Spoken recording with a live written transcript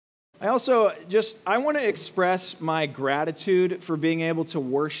I want to express my gratitude for being able to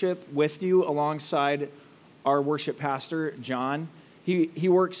worship with you alongside our worship pastor, John. He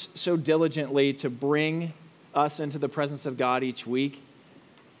works so diligently to bring us into the presence of God each week,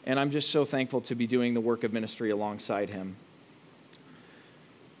 and I'm just so thankful to be doing the work of ministry alongside him.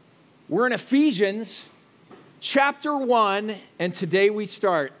 We're in Ephesians chapter 1, and today we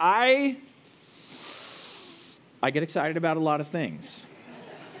start. I get excited about a lot of things,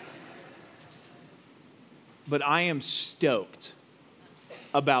 but I am stoked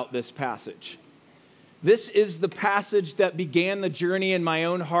about this passage. This is the passage that began the journey in my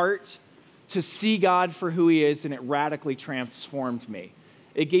own heart to see God for who he is, and it radically transformed me.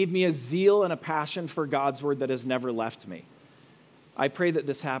 It gave me a zeal and a passion for God's word that has never left me. I pray that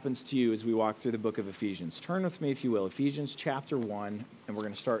this happens to you as we walk through the book of Ephesians. Turn with me, if you will, Ephesians chapter 1, and we're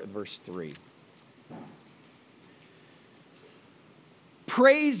going to start at verse 3.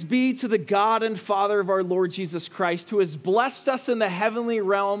 Praise be to the God and Father of our Lord Jesus Christ, who has blessed us in the heavenly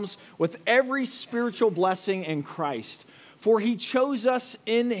realms with every spiritual blessing in Christ. For he chose us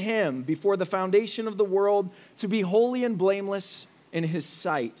in him before the foundation of the world to be holy and blameless in his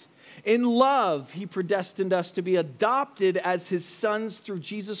sight. In love, he predestined us to be adopted as his sons through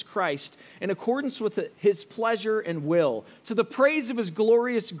Jesus Christ, in accordance with his pleasure and will, to the praise of his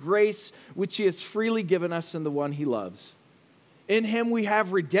glorious grace, which he has freely given us in the one he loves. In him we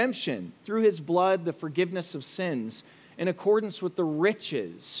have redemption, through his blood, the forgiveness of sins, in accordance with the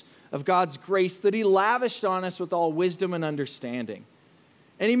riches of God's grace that he lavished on us with all wisdom and understanding.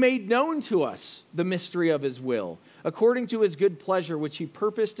 And he made known to us the mystery of his will, according to his good pleasure, which he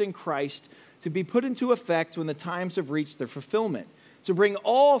purposed in Christ to be put into effect when the times have reached their fulfillment, to bring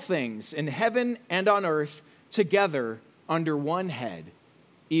all things in heaven and on earth together under one head,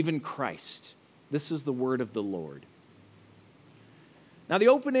 even Christ. This is the word of the Lord. Now, the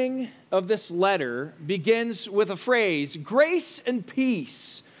opening of this letter begins with a phrase, grace and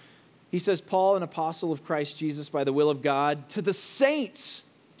peace. He says, Paul, an apostle of Christ Jesus by the will of God, to the saints,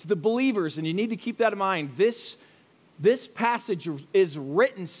 to the believers, and you need to keep that in mind. This passage is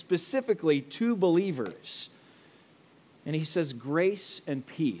written specifically to believers. And he says, grace and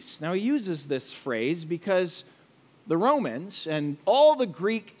peace. Now, he uses this phrase because the Romans and all the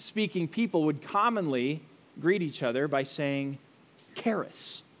Greek-speaking people would commonly greet each other by saying,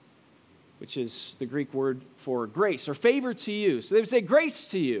 charis, which is the Greek word for grace or favor to you. So they would say grace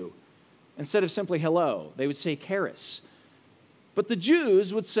to you instead of simply hello. They would say charis. But the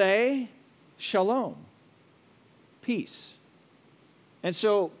Jews would say shalom, peace. And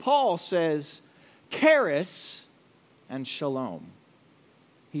so Paul says charis and shalom.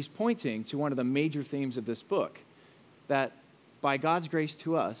 He's pointing to one of the major themes of this book, that by God's grace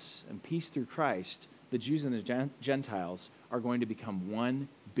to us and peace through Christ, the Jews and the Gentiles are going to become one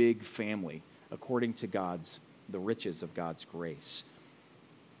big family according to the riches of God's grace.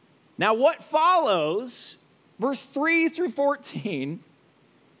 Now, what follows, verse 3 through 14,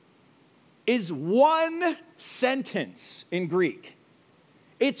 is one sentence in Greek.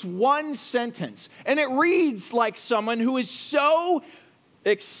 It's one sentence, and it reads like someone who is so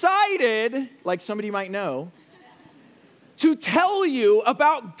excited, like somebody you might know, to tell you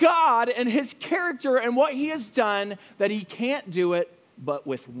about God and his character and what he has done, that he can't do it but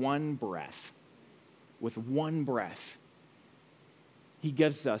with one breath. With one breath. He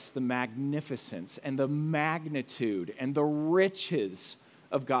gives us the magnificence and the magnitude and the riches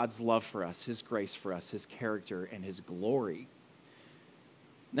of God's love for us, his grace for us, his character, and his glory.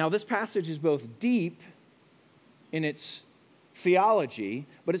 Now, this passage is both deep in its theology,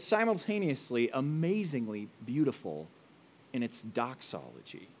 but it's simultaneously amazingly beautiful in its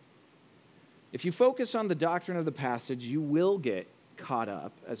doxology. If you focus on the doctrine of the passage, you will get caught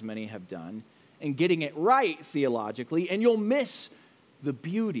up, as many have done, in getting it right theologically, and you'll miss the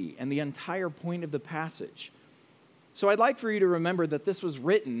beauty and the entire point of the passage. So I'd like for you to remember that this was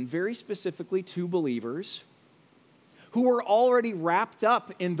written very specifically to believers who were already wrapped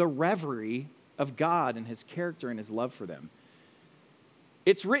up in the reverie of God and his character and his love for them.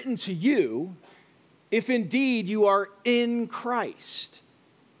 It's written to you if indeed you are in Christ.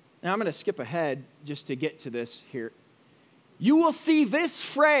 Now I'm going to skip ahead just to get to this here. You will see this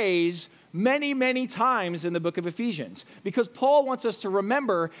phrase many, many times in the book of Ephesians because Paul wants us to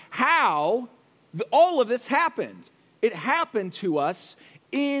remember how all of this happened. It happened to us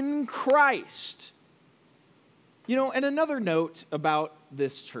in Christ. You know, and another note about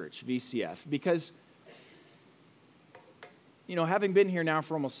this church, VCF, because having been here now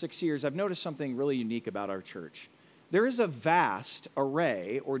for almost 6 years, I've noticed something really unique about our church. There is a vast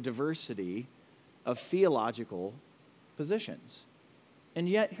array or diversity of theological positions. And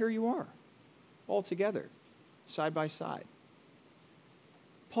yet, here you are, all together, side by side.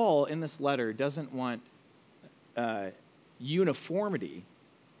 Paul, in this letter, doesn't want uniformity,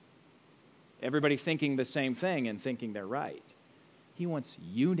 everybody thinking the same thing and thinking they're right. He wants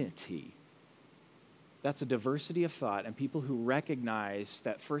unity. That's a diversity of thought and people who recognize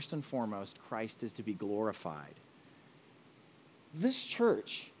that first and foremost, Christ is to be glorified. This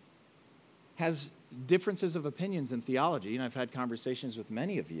church has differences of opinions in theology, and I've had conversations with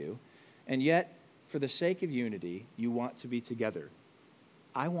many of you, and yet, for the sake of unity, you want to be together.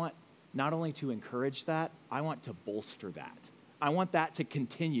 I want not only to encourage that, I want to bolster that. I want that to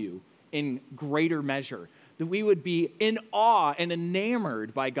continue in greater measure, that we would be in awe and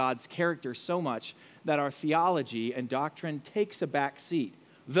enamored by God's character so much that our theology and doctrine takes a back seat.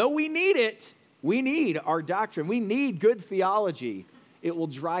 Though we need it, we need our doctrine, we need good theology, it will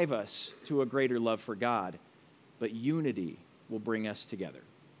drive us to a greater love for God, but unity will bring us together.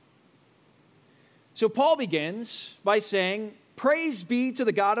 So Paul begins by saying, "Praise be to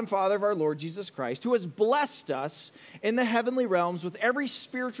the God and Father of our Lord Jesus Christ, who has blessed us in the heavenly realms with every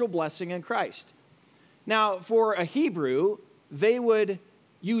spiritual blessing in Christ." Now, for a Hebrew, they would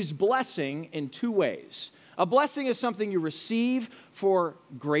use blessing in two ways. A blessing is something you receive for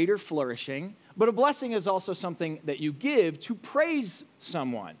greater flourishing, but a blessing is also something that you give to praise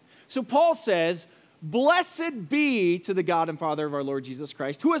someone. So Paul says, "Blessed be to the God and Father of our Lord Jesus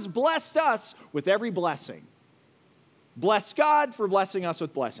Christ, who has blessed us with every blessing." Bless God for blessing us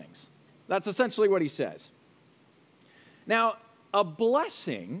with blessings. That's essentially what he says. Now, a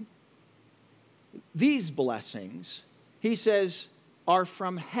blessing, these blessings, he says, are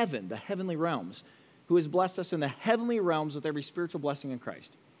from heaven, the heavenly realms, who has blessed us in the heavenly realms with every spiritual blessing in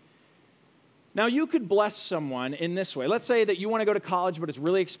Christ. Now, you could bless someone in this way. Let's say that you want to go to college, but it's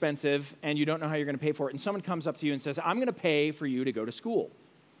really expensive, and you don't know how you're going to pay for it, and someone comes up to you and says, "I'm going to pay for you to go to school."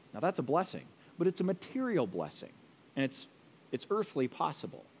 Now, that's a blessing, but it's a material blessing, and it's earthly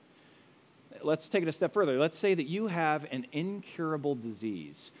possible. Let's take it a step further. Let's say that you have an incurable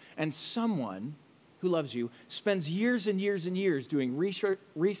disease, and someone who loves you spends years and years and years doing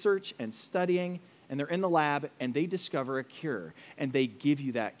research and studying, and they're in the lab, and they discover a cure, and they give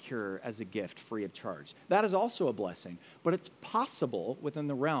you that cure as a gift free of charge. That is also a blessing, but it's possible within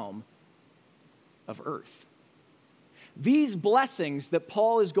the realm of earth. These blessings that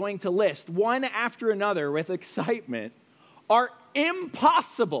Paul is going to list, one after another with excitement, are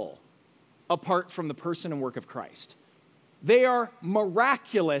impossible apart from the person and work of Christ. They are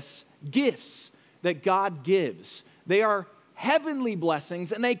miraculous gifts that God gives. They are heavenly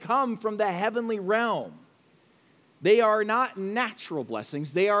blessings, and they come from the heavenly realm. They are not natural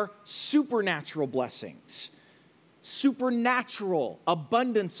blessings. They are supernatural blessings. Supernatural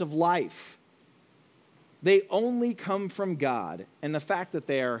abundance of life. They only come from God, and the fact that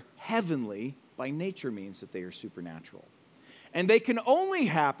they are heavenly by nature means that they are supernatural. And they can only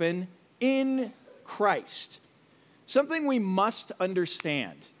happen in Christ. Something we must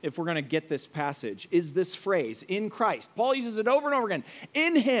understand if we're going to get this passage is this phrase, in Christ. Paul uses it over and over again.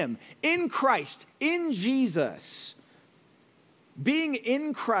 In him, in Christ, in Jesus. Being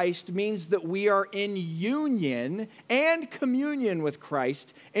in Christ means that we are in union and communion with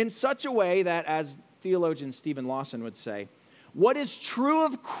Christ in such a way that, as theologian Stephen Lawson would say, what is true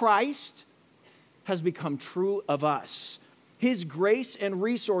of Christ has become true of us. His grace and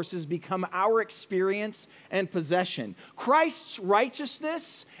resources become our experience and possession. Christ's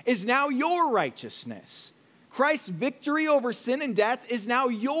righteousness is now your righteousness. Christ's victory over sin and death is now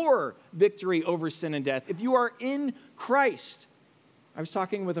your victory over sin and death. If you are in Christ. I was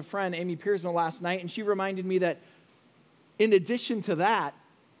talking with a friend, Amy Piersman, last night, and she reminded me that in addition to that,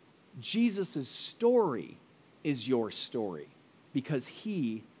 Jesus' story is your story because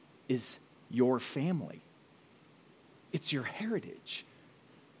he is your family. It's your heritage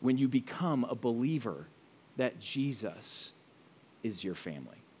when you become a believer that Jesus is your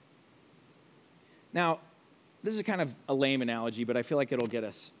family. Now, this is kind of a lame analogy, but I feel like it'll get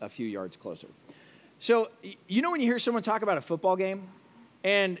us a few yards closer. So, you know when you hear someone talk about a football game,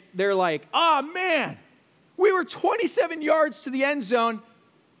 and they're like, "Oh, man, we were 27 yards to the end zone,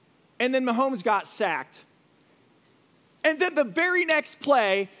 and then Mahomes got sacked. And then the very next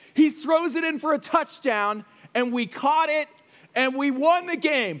play, he throws it in for a touchdown, and we caught it, and we won the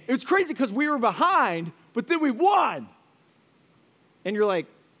game. It was crazy because we were behind, but then we won." And you're like,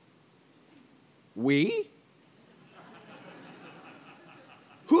 "We?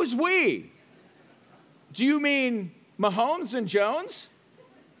 Who's we? Do you mean Mahomes and Jones?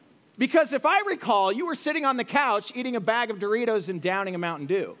 Because if I recall, you were sitting on the couch eating a bag of Doritos and downing a Mountain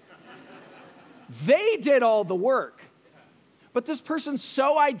Dew. They did all the work. But this person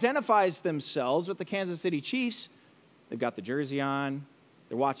so identifies themselves with the Kansas City Chiefs, they've got the jersey on,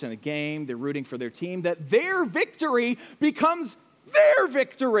 they're watching the game, they're rooting for their team, that their victory becomes their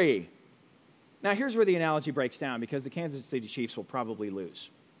victory. Now, here's where the analogy breaks down, because the Kansas City Chiefs will probably lose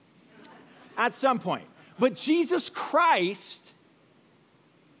at some point. But Jesus Christ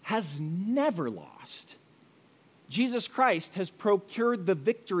has never lost. Jesus Christ has procured the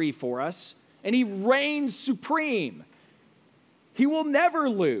victory for us, and he reigns supreme. He will never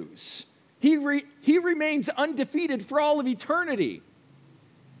lose. He remains undefeated for all of eternity.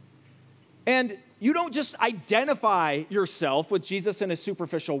 And you don't just identify yourself with Jesus in a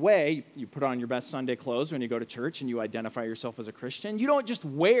superficial way. You put on your best Sunday clothes when you go to church and you identify yourself as a Christian. You don't just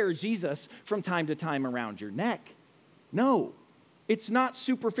wear Jesus from time to time around your neck. No, it's not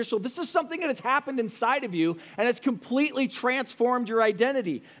superficial. This is something that has happened inside of you and has completely transformed your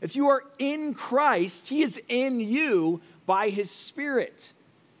identity. If you are in Christ, he is in you by his Spirit.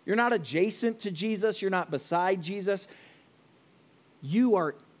 You're not adjacent to Jesus. You're not beside Jesus. You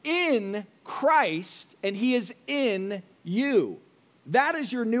are in Christ, and he is in you. That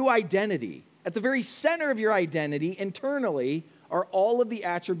is your new identity. At the very center of your identity, internally, are all of the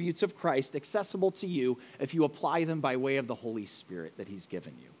attributes of Christ accessible to you if you apply them by way of the Holy Spirit that he's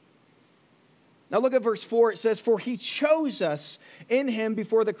given you. Now look at verse 4. It says, "For he chose us in him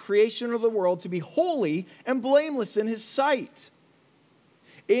before the creation of the world to be holy and blameless in his sight.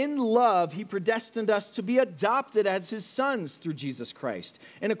 In love, he predestined us to be adopted as his sons through Jesus Christ,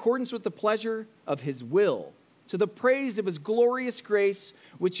 in accordance with the pleasure of his will, to the praise of his glorious grace,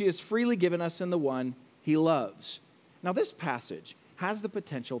 which he has freely given us in the one he loves." Now, this passage has the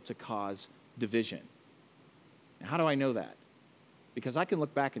potential to cause division. Now, how do I know that? Because I can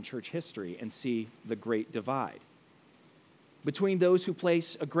look back in church history and see the great divide between those who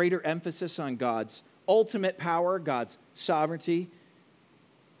place a greater emphasis on God's ultimate power, God's sovereignty,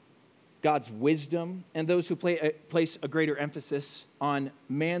 God's wisdom, and those who place a greater emphasis on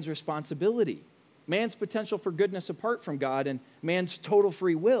man's responsibility, man's potential for goodness apart from God, and man's total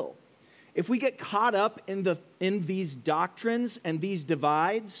free will. If we get caught up in these doctrines and these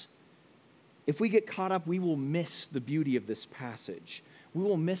divides, if we get caught up, we will miss the beauty of this passage. We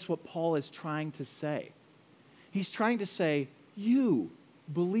will miss what Paul is trying to say. He's trying to say, you,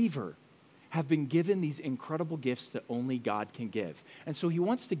 believer, have been given these incredible gifts that only God can give. And so he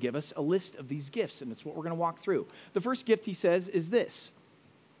wants to give us a list of these gifts, and it's what we're going to walk through. The first gift, he says, is this: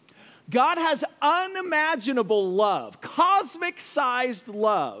 God has unimaginable love, cosmic-sized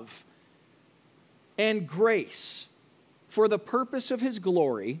love and grace for the purpose of his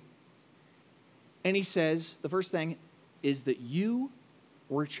glory. And he says, the first thing is that you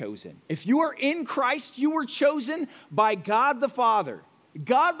were chosen. If you are in Christ, you were chosen by God the Father.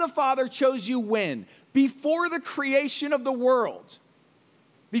 God the Father chose you when? Before the creation of the world.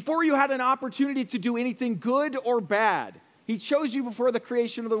 Before you had an opportunity to do anything good or bad. He chose you before the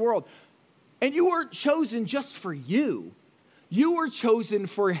creation of the world. And you weren't chosen just for you. You were chosen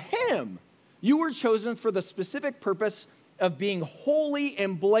for him. You were chosen for the specific purpose of being holy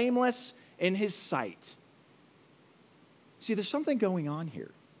and blameless in his sight. See, there's something going on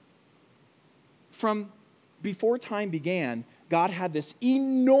here. From before time began, God had this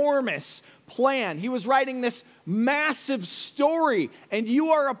enormous plan. He was writing this massive story, and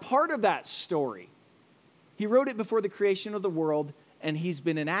you are a part of that story. He wrote it before the creation of the world, and he's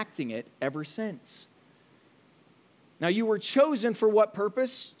been enacting it ever since. Now, you were chosen for what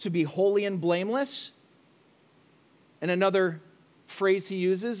purpose? To be holy and blameless. And another phrase he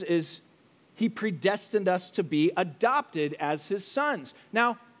uses is, he predestined us to be adopted as his sons.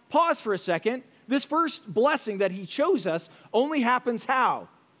 Now, pause for a second. This first blessing that he chose us only happens how?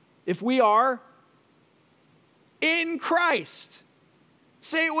 If we are in Christ.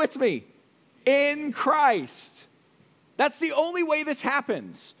 Say it with me. In Christ. That's the only way this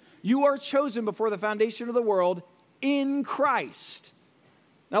happens. You are chosen before the foundation of the world in Christ.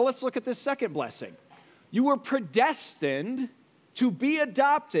 Now let's look at this second blessing. You were predestined to be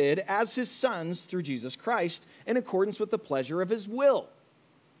adopted as his sons through Jesus Christ in accordance with the pleasure of his will.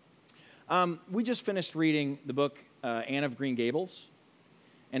 We just finished reading the book Anne of Green Gables.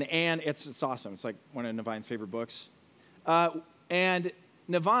 And Anne, it's awesome. It's like one of Nevine's favorite books. And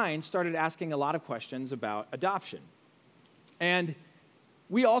Nevine started asking a lot of questions about adoption. And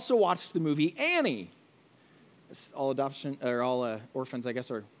we also watched the movie Annie. All orphans, I guess,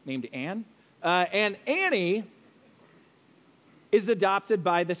 are named Anne. And Annie is adopted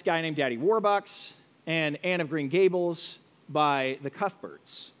by this guy named Daddy Warbucks, and Anne of Green Gables by the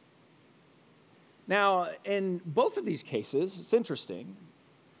Cuthberts. Now, in both of these cases, it's interesting.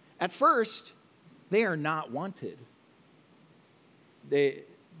 At first, they are not wanted.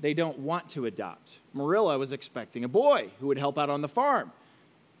 they don't want to adopt. Marilla was expecting a boy who would help out on the farm.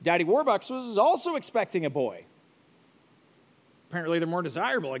 Daddy Warbucks was also expecting a boy. Apparently they're more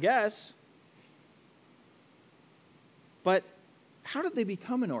desirable, I guess. But how did they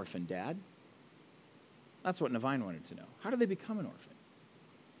become an orphan, Dad? That's what Navine wanted to know. How did they become an orphan?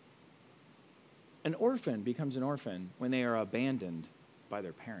 An orphan becomes an orphan when they are abandoned by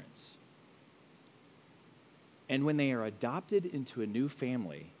their parents. And when they are adopted into a new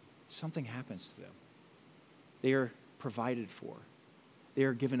family, something happens to them. They are provided for. They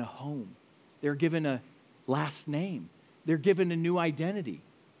are given a home. They're given a last name. They're given a new identity.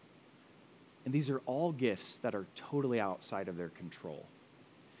 And these are all gifts that are totally outside of their control.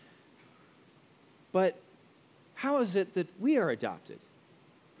 But how is it that we are adopted?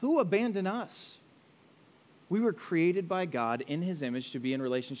 Who abandoned us? We were created by God in his image to be in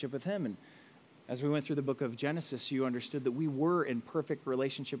relationship with him. And as we went through the book of Genesis, you understood that we were in perfect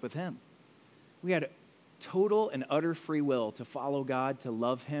relationship with him. We had total and utter free will to follow God, to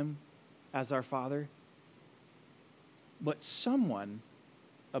love him as our Father. But someone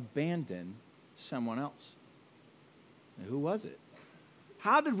abandoned someone else. And who was it?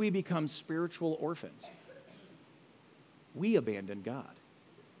 How did we become spiritual orphans? We abandoned God.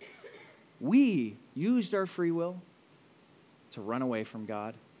 We used our free will to run away from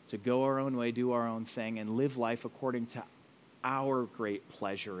God, to go our own way, do our own thing, and live life according to our great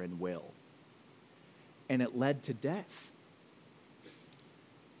pleasure and will. And it led to death.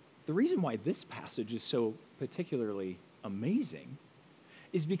 The reason why this passage is so particularly amazing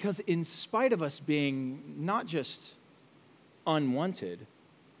is because in spite of us being not just unwanted,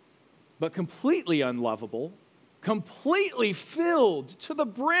 but completely unlovable, completely filled to the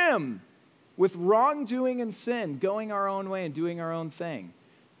brim with wrongdoing and sin, going our own way and doing our own thing,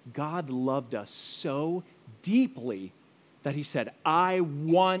 God loved us so deeply that he said, I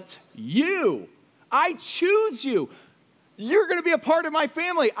want you. I choose you. You're going to be a part of my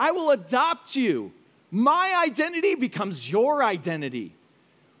family. I will adopt you. My identity becomes your identity.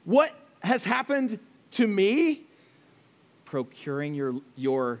 What has happened to me? Procuring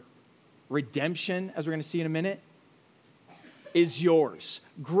your redemption, as we're going to see in a minute, is yours.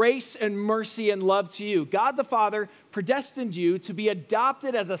 Grace and mercy and love to you. God the Father predestined you to be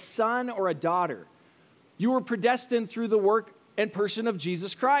adopted as a son or a daughter. You were predestined through the work and person of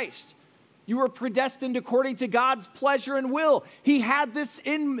Jesus Christ. You were predestined according to God's pleasure and will. He had this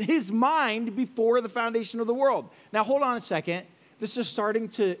in his mind before the foundation of the world. Now, hold on a second. This is starting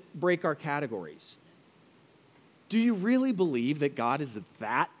to break our categories. Do you really believe that God is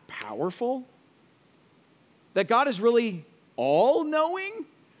that powerful? That God is really all-knowing?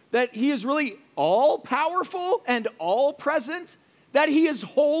 That he is really all-powerful and all-present? That he is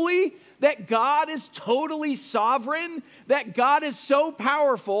holy? That God is totally sovereign? That God is so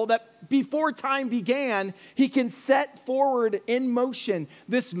powerful that before time began, he can set forward in motion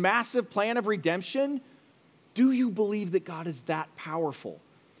this massive plan of redemption? Do you believe that God is that powerful?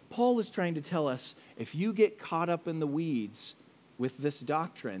 Paul is trying to tell us, if you get caught up in the weeds with this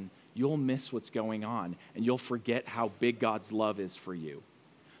doctrine, you'll miss what's going on, and you'll forget how big God's love is for you.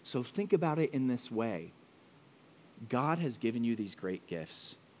 So think about it in this way. God has given you these great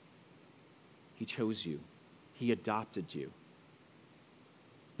gifts. He chose you. He adopted you.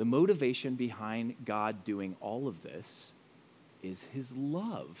 The motivation behind God doing all of this is his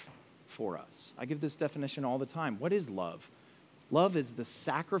love for us. I give this definition all the time. What is love? Love is the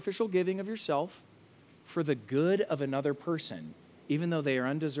sacrificial giving of yourself for the good of another person, even though they are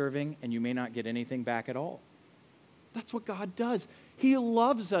undeserving and you may not get anything back at all. That's what God does. He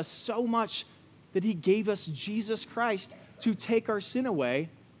loves us so much that he gave us Jesus Christ to take our sin away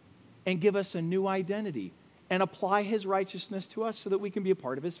and give us a new identity and apply his righteousness to us so that we can be a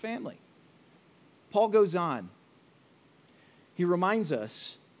part of his family. Paul goes on. He reminds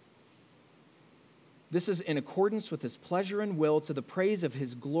us, this is in accordance with his pleasure and will, to the praise of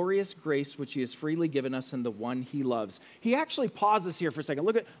his glorious grace, which he has freely given us in the one he loves. He actually pauses here for a second.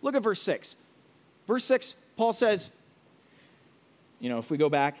 Look at verse 6. Verse 6, Paul says, if we go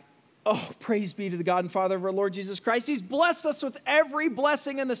back, oh, praise be to the God and Father of our Lord Jesus Christ. He's blessed us with every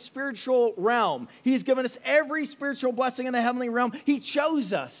blessing in the spiritual realm. He's given us every spiritual blessing in the heavenly realm. He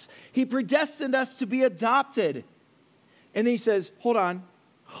chose us. He predestined us to be adopted. And then he says, hold on.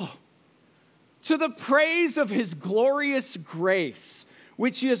 Oh, to the praise of his glorious grace,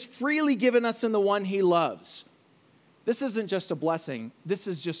 which he has freely given us in the one he loves. This isn't just a blessing. This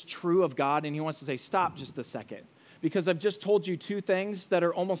is just true of God, and he wants to say, stop just a second, because I've just told you two things that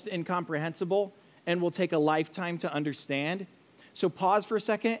are almost incomprehensible and will take a lifetime to understand. So pause for a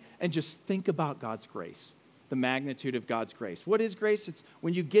second and just think about God's grace. the magnitude of God's grace. What is grace? It's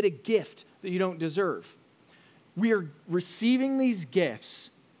when you get a gift that you don't deserve. We are receiving these gifts,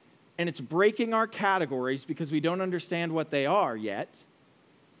 and it's breaking our categories because we don't understand what they are yet.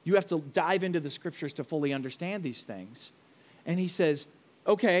 You have to dive into the scriptures to fully understand these things. And he says,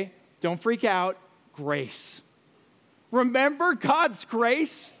 okay, don't freak out, grace. Remember God's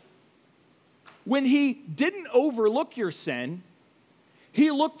grace? When he didn't overlook your sin, he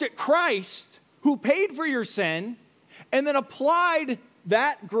looked at Christ, who paid for your sin, and then applied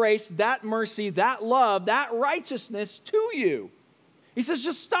that grace, that mercy, that love, that righteousness to you. He says,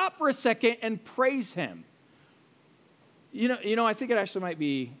 just stop for a second and praise him. You know, I think it actually might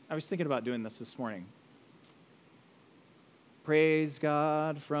be, I was thinking about doing this morning. Praise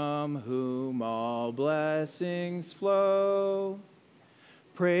God from whom all blessings flow.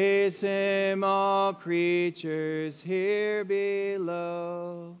 Praise him, all creatures here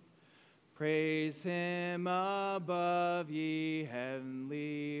below. Praise him above, ye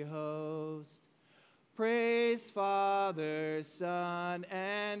heavenly host. Praise Father, Son,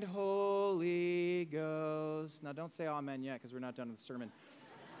 and Holy Ghost. Now, don't say amen yet, because we're not done with the sermon.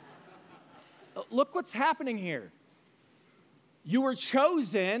 Look what's happening here. You were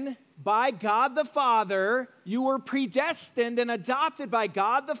chosen by God the Father. You were predestined and adopted by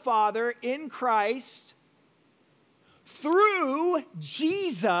God the Father in Christ through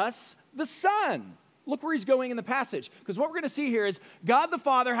Jesus the Son. Look where he's going in the passage. Because what we're going to see here is God the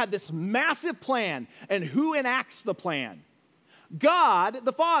Father had this massive plan. And who enacts the plan? God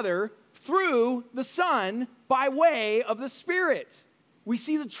the Father through the Son by way of the Spirit. We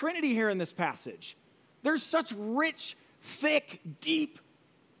see the Trinity here in this passage. There's such rich, thick, deep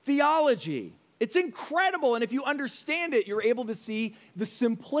theology. It's incredible. And if you understand it, you're able to see the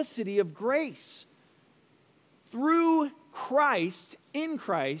simplicity of grace. Through Christ, in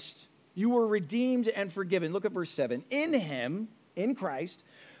Christ, you were redeemed and forgiven. Look at verse 7. In him, in Christ,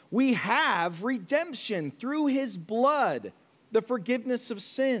 we have redemption through his blood, the forgiveness of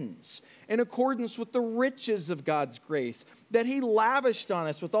sins, in accordance with the riches of God's grace that he lavished on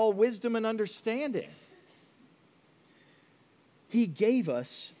us with all wisdom and understanding. He gave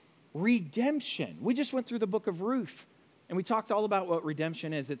us redemption. We just went through the book of Ruth, and we talked all about what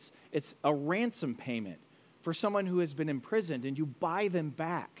redemption is. It's a ransom payment for someone who has been imprisoned, and you buy them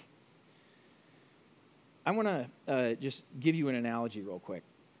back. I want to just give you an analogy real quick.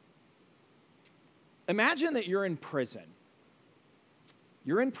 Imagine that you're in prison.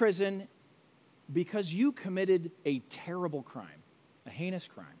 You're in prison because you committed a terrible crime, a heinous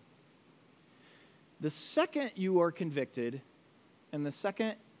crime. The second you are convicted and the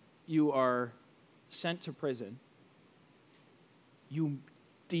second you are sent to prison, you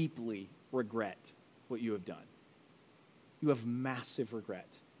deeply regret what you have done. You have massive regret.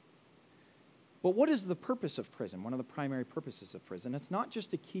 But what is the purpose of prison? One of the primary purposes of prison. It's not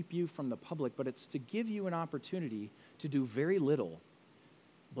just to keep you from the public, but it's to give you an opportunity to do very little,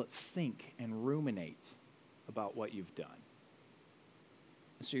 but think and ruminate about what you've done.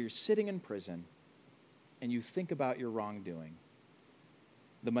 And so you're sitting in prison, and you think about your wrongdoing,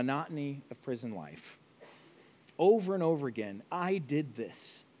 the monotony of prison life. Over and over again, I did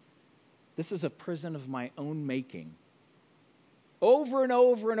this. This is a prison of my own making. Over and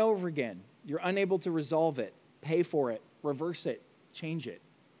over and over again. You're unable to resolve it, pay for it, reverse it, change it.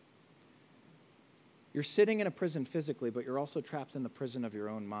 You're sitting in a prison physically, but you're also trapped in the prison of your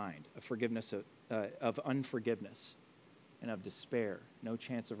own mind, of unforgiveness and of despair, no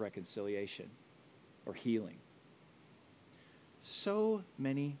chance of reconciliation or healing. So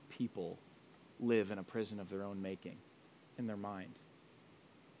many people live in a prison of their own making, in their mind,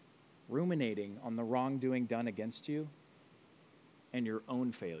 ruminating on the wrongdoing done against you and your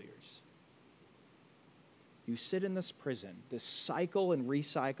own failures. You sit in this prison, this cycle and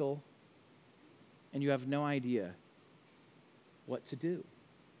recycle, and you have no idea what to do.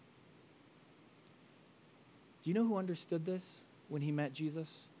 Do you know who understood this when he met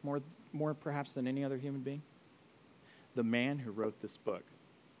Jesus, more perhaps than any other human being? The man who wrote this book.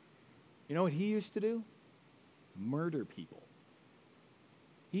 You know what he used to do? Murder people.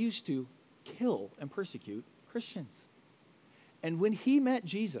 He used to kill and persecute Christians. And when he met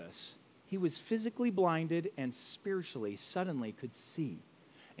Jesus, he was physically blinded and spiritually suddenly could see.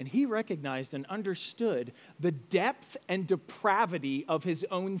 And he recognized and understood the depth and depravity of his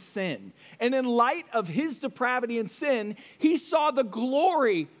own sin. And in light of his depravity and sin, he saw the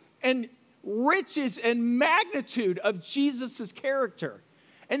glory and riches and magnitude of Jesus' character.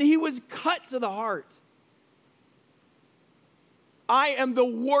 And he was cut to the heart. I am the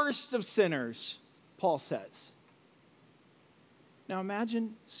worst of sinners, Paul says. Now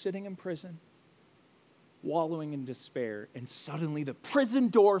imagine sitting in prison, wallowing in despair, and suddenly the prison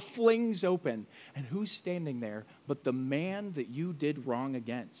door flings open. And who's standing there but the man that you did wrong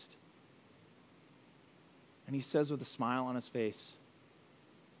against? And he says with a smile on his face,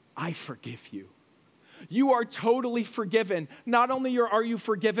 I forgive you. You are totally forgiven. Not only are you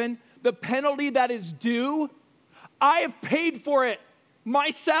forgiven, the penalty that is due, I have paid for it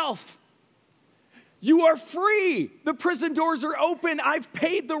myself. You are free. The prison doors are open. I've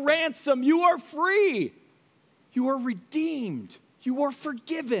paid the ransom. You are free. You are redeemed. You are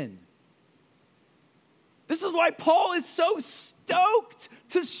forgiven. This is why Paul is so stoked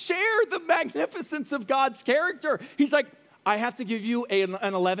to share the magnificence of God's character. He's like, I have to give you an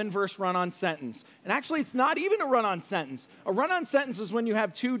 11-verse run-on sentence. And actually, it's not even a run-on sentence. A run-on sentence is when you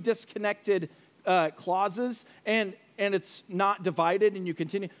have two disconnected clauses and it's not divided and you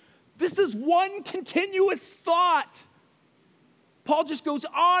continue. This is one continuous thought. Paul just goes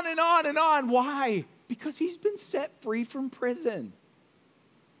on and on and on. Why? Because he's been set free from prison.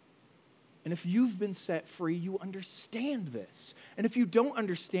 And if you've been set free, you understand this. And if you don't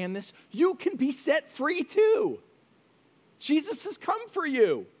understand this, you can be set free too. Jesus has come for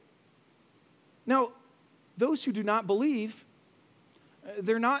you. Now, those who do not believe,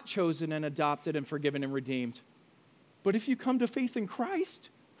 they're not chosen and adopted and forgiven and redeemed. But if you come to faith in Christ,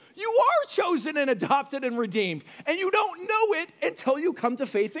 you are chosen and adopted and redeemed. And you don't know it until you come to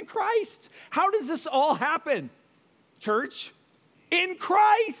faith in Christ. How does this all happen, church? In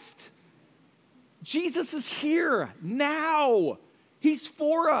Christ. Jesus is here now. He's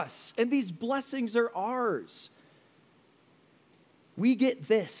for us, and these blessings are ours. We get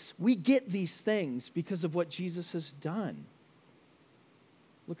this. We get these things because of what Jesus has done.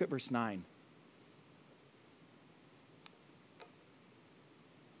 Look at verse 9.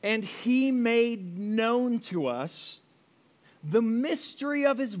 And he made known to us the mystery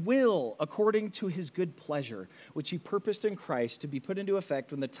of his will according to his good pleasure, which he purposed in Christ to be put into effect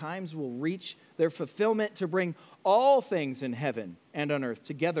when the times will reach their fulfillment, to bring all things in heaven and on earth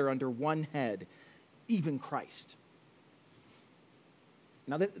together under one head, even Christ.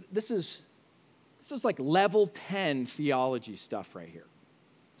 Now, this is like level 10 theology stuff right here.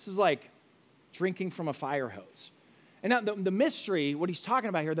 This is like drinking from a fire hose. And now the mystery, what he's talking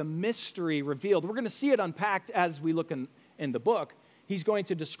about here, the mystery revealed, we're going to see it unpacked as we look in the book. He's going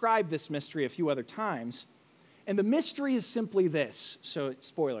to describe this mystery a few other times. And the mystery is simply this. So,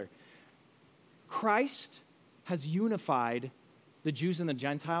 spoiler. Christ has unified the Jews and the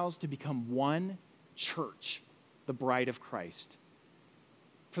Gentiles to become one church, the bride of Christ,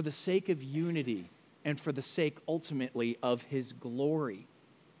 for the sake of unity and for the sake, ultimately, of his glory.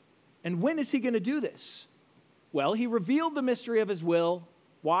 And when is he going to do this? Well, he revealed the mystery of his will.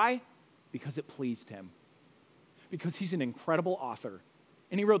 Why? Because it pleased him. Because he's an incredible author.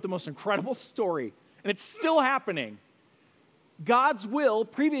 And he wrote the most incredible story. And it's still happening. God's will,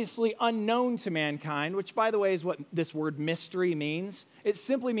 previously unknown to mankind, which, by the way, is what this word mystery means. It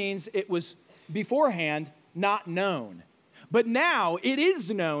simply means it was beforehand not known. But now it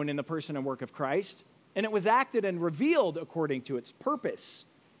is known in the person and work of Christ. And it was acted and revealed according to its purpose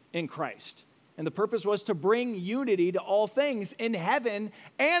in Christ. And the purpose was to bring unity to all things in heaven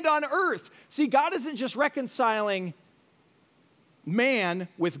and on earth. See, God isn't just reconciling man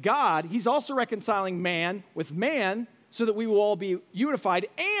with God. He's also reconciling man with man so that we will all be unified.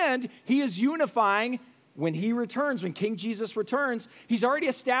 And he is unifying when he returns, when King Jesus returns. He's already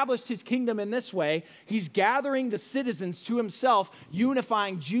established his kingdom in this way. He's gathering the citizens to himself,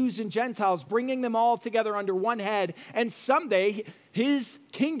 unifying Jews and Gentiles, bringing them all together under one head. And someday, his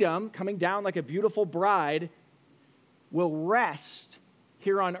kingdom, coming down like a beautiful bride, will rest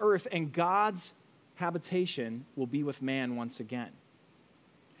here on earth, and God's habitation will be with man once again.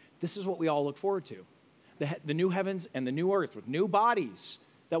 This is what we all look forward to. The new heavens and the new earth with new bodies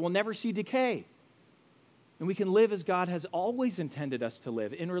that will never see decay. And we can live as God has always intended us to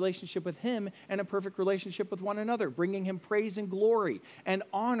live, in relationship with him and a perfect relationship with one another, bringing him praise and glory and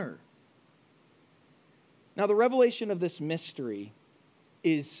honor. Now, the revelation of this mystery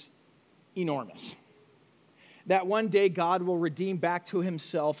is enormous. That one day God will redeem back to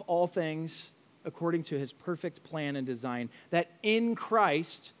himself all things according to his perfect plan and design. That in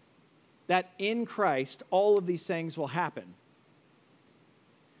Christ, all of these things will happen.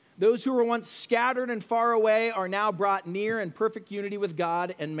 Those who were once scattered and far away are now brought near in perfect unity with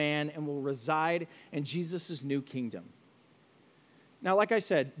God and man and will reside in Jesus' new kingdom. Now, like I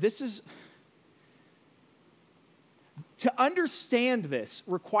said, to understand this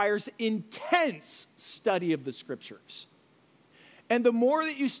requires intense study of the Scriptures. And the more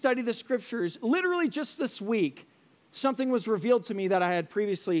that you study the Scriptures, literally just this week, something was revealed to me that I had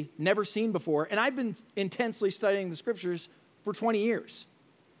previously never seen before, and I've been intensely studying the scriptures for 20 years.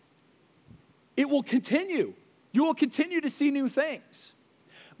 It will continue. You will continue to see new things.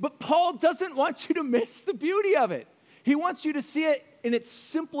 But Paul doesn't want you to miss the beauty of it. He wants you to see it in its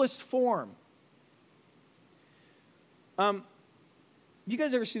simplest form. Have you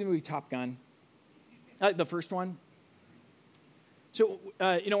guys ever seen the movie Top Gun? The first one? So,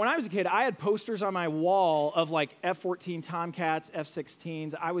 when I was a kid, I had posters on my wall of like F-14 Tomcats,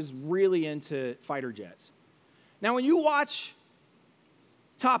 F-16s. I was really into fighter jets. Now, when you watch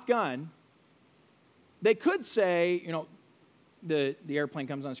Top Gun, they could say, the airplane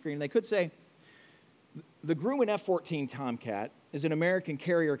comes on screen, they could say, the Grumman F-14 Tomcat is an American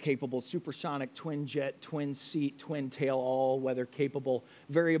carrier-capable, supersonic, twin-jet, twin-seat, twin-tail, all-weather-capable,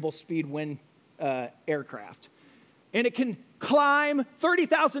 variable-speed wind aircraft. And it can climb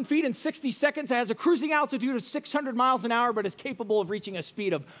 30,000 feet in 60 seconds. It has a cruising altitude of 600 miles an hour, but is capable of reaching a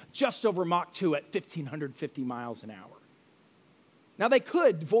speed of just over Mach 2 at 1,550 miles an hour. Now, they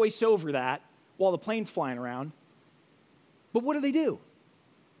could voice over that while the plane's flying around, but what do?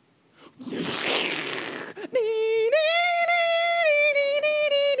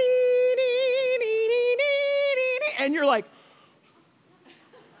 And you're like,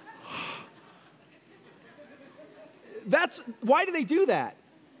 why do they do that?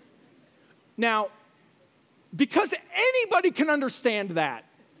 Now, because anybody can understand that.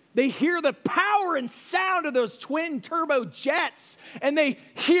 They hear the power and sound of those twin turbo jets, and they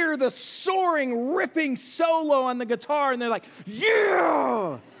hear the soaring, ripping solo on the guitar, and they're like,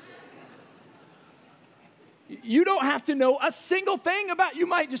 yeah! You don't have to know a single thing about it. You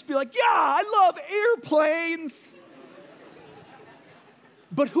might just be like, yeah, I love airplanes.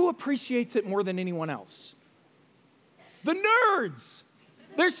 But who appreciates it more than anyone else? The nerds.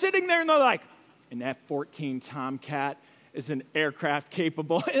 They're sitting there and they're like, an F-14 Tomcat is an aircraft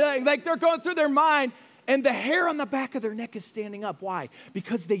capable. Like they're going through their mind, and the hair on the back of their neck is standing up. Why?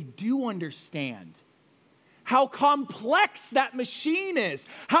 Because they do understand how complex that machine is,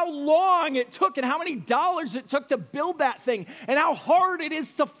 how long it took, and how many dollars it took to build that thing, and how hard it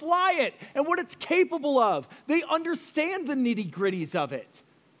is to fly it, and what it's capable of. They understand the nitty-gritties of it.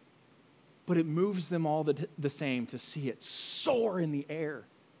 But it moves them all the same to see it soar in the air.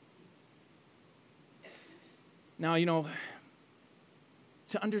 Now,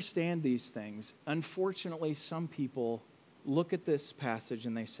 to understand these things, unfortunately, some people look at this passage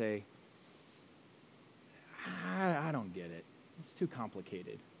and they say, I don't get it. It's too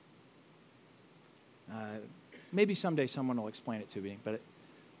complicated. Maybe someday someone will explain it to me, but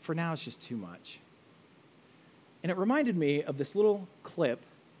for now it's just too much. And it reminded me of this little clip.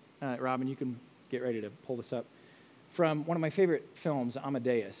 Robin, you can get ready to pull this up, from one of my favorite films,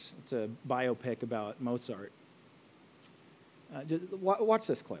 Amadeus. It's a biopic about Mozart. Just watch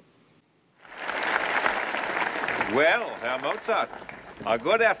this clip. Well, Herr Mozart, a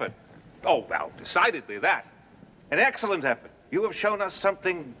good effort. Oh, well, decidedly that. An excellent effort. You have shown us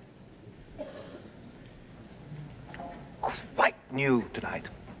something quite new tonight.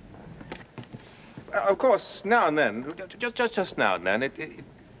 Of course, now and then, just now and then,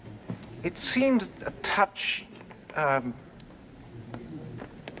 it seemed a touch, how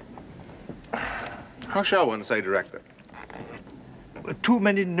shall one say, Director? Too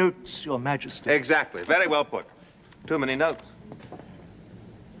many notes, Your Majesty. Exactly. Very well put. Too many notes.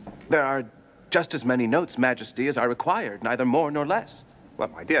 There are just as many notes, Majesty, as are required, neither more nor less. Well,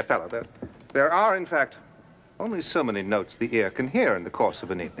 my dear fellow, there are, in fact, only so many notes the ear can hear in the course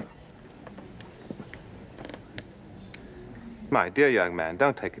of an evening. My dear young man,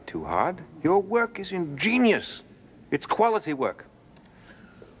 don't take it too hard. Your work is ingenious. It's quality work.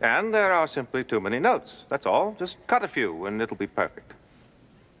 And there are simply too many notes. That's all. Just cut a few and it'll be perfect.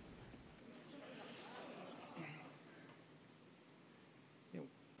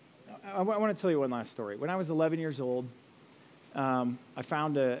 I want to tell you one last story. When I was 11 years old, I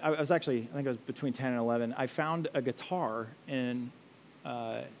was between 10 and 11. I found a guitar in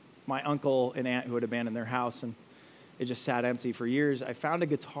my uncle and aunt who had abandoned their house, and it just sat empty for years. I found a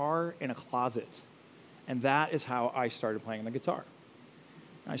guitar in a closet, and that is how I started playing the guitar.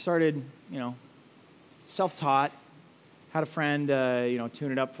 I started, self-taught, had a friend,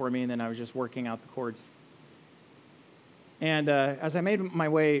 tune it up for me, and then I was just working out the chords. And as I made my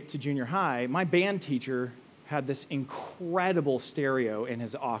way to junior high, my band teacher had this incredible stereo in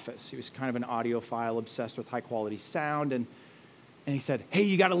his office. He was kind of an audiophile, obsessed with high-quality sound, and he said, hey,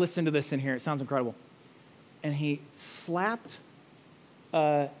 you got to listen to this in here. It sounds incredible. And he slapped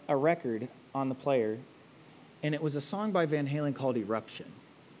a record on the player, and it was a song by Van Halen called Eruption.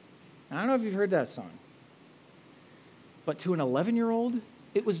 Now, I don't know if you've heard that song. But to an 11-year-old,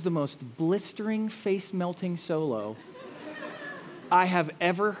 it was the most blistering, face-melting solo I have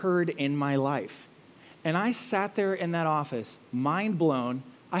ever heard in my life. And I sat there in that office, mind blown.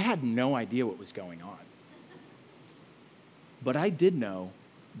 I had no idea what was going on. But I did know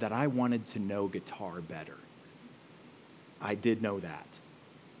that I wanted to know guitar better. I did know that.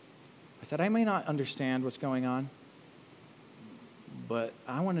 I said, I may not understand what's going on, but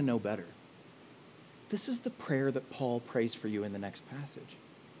I want to know better. This is the prayer that Paul prays for you in the next passage.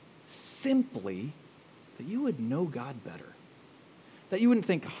 Simply that you would know God better. That you wouldn't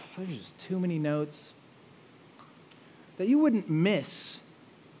think, oh, there's just too many notes. That you wouldn't miss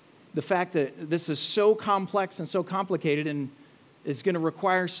the fact that this is so complex and so complicated and is going to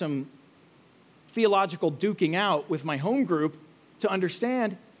require some theological duking out with my home group to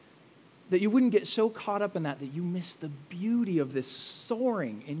understand. That you wouldn't get so caught up in that you miss the beauty of this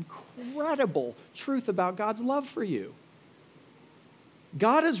soaring, incredible truth about God's love for you.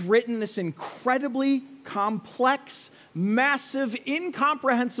 God has written this incredibly complex, massive,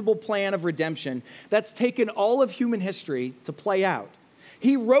 incomprehensible plan of redemption that's taken all of human history to play out.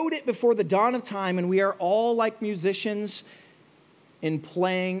 He wrote it before the dawn of time, and we are all like musicians in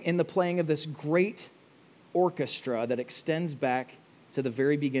the playing of this great orchestra that extends back to the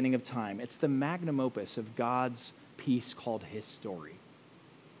very beginning of time. It's the magnum opus of God's piece called His story.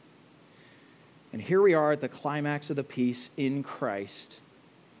 And here we are at the climax of the piece in Christ,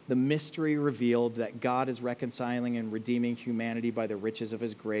 the mystery revealed that God is reconciling and redeeming humanity by the riches of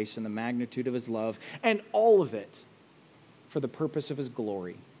His grace and the magnitude of His love, and all of it for the purpose of His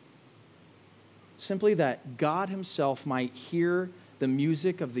glory. Simply that God Himself might hear the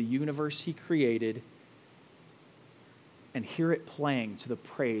music of the universe He created and hear it playing to the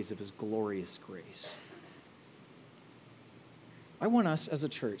praise of His glorious grace. I want us as a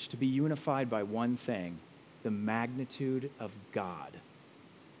church to be unified by one thing, the magnitude of God.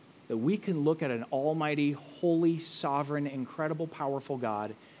 That we can look at an almighty, holy, sovereign, incredible, powerful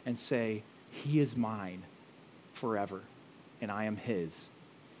God and say, He is mine forever, and I am His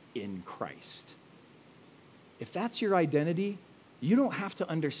in Christ. If that's your identity, you don't have to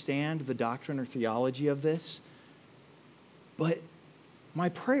understand the doctrine or theology of this. But my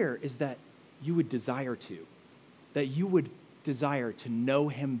prayer is that you would desire to, that you would desire to know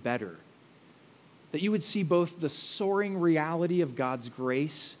Him better, that you would see both the soaring reality of God's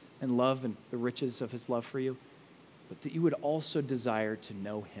grace and love and the riches of His love for you, but that you would also desire to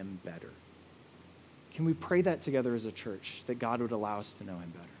know Him better. Can we pray that together as a church, that God would allow us to know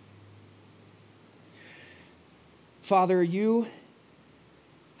Him better? Father, You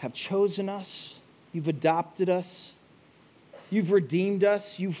have chosen us, You've adopted us, You've redeemed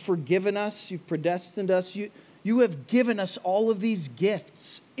us, You've forgiven us, You've predestined us. You have given us all of these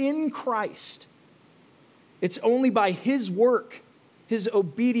gifts in Christ. It's only by His work, His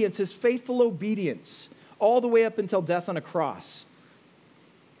obedience, His faithful obedience, all the way up until death on a cross,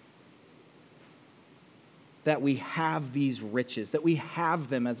 that we have these riches, that we have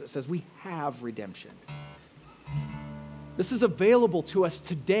them, as it says, we have redemption. This is available to us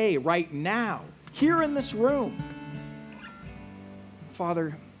today, right now, here in this room.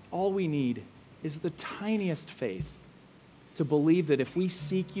 Father, all we need is the tiniest faith to believe that if we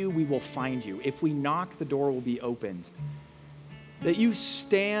seek You, we will find You. If we knock, the door will be opened. That You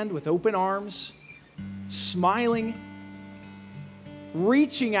stand with open arms, smiling,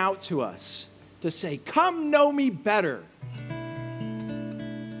 reaching out to us to say, come know Me better.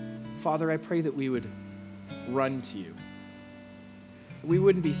 Father, I pray that we would run to You. We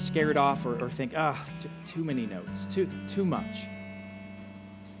wouldn't be scared off or think, too many notes, too much.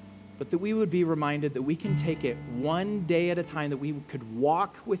 But that we would be reminded that we can take it one day at a time, that we could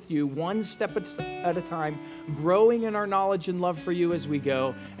walk with You one step at a time, growing in our knowledge and love for You as we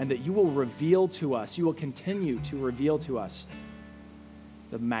go, and that You will reveal to us, You will continue to reveal to us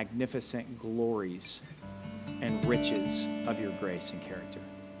the magnificent glories and riches of Your grace and character.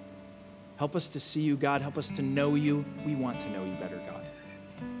 Help us to see You, God. Help us to know You. We want to know You better, God.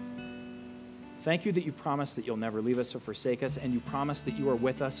 Thank You that You promise that You'll never leave us or forsake us, and You promise that You are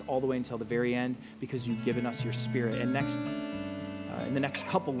with us all the way until the very end because You've given us Your Spirit. And in the next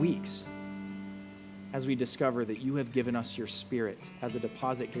couple weeks, as we discover that You have given us Your Spirit as a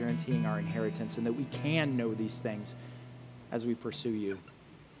deposit guaranteeing our inheritance and that we can know these things as we pursue You,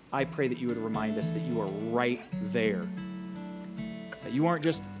 I pray that You would remind us that You are right there, that You aren't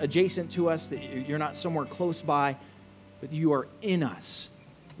just adjacent to us, that You're not somewhere close by, but You are in us,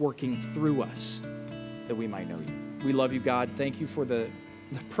 working through us, that we might know You. We love You, God. Thank You for the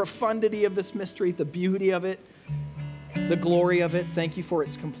profundity of this mystery, the beauty of it, the the glory of it. Thank you for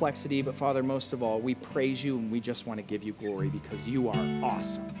its complexity. But Father, most of all, we praise you and we just want to give you glory because you are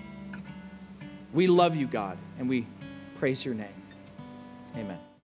awesome. We love you, God, and we praise your name. Amen.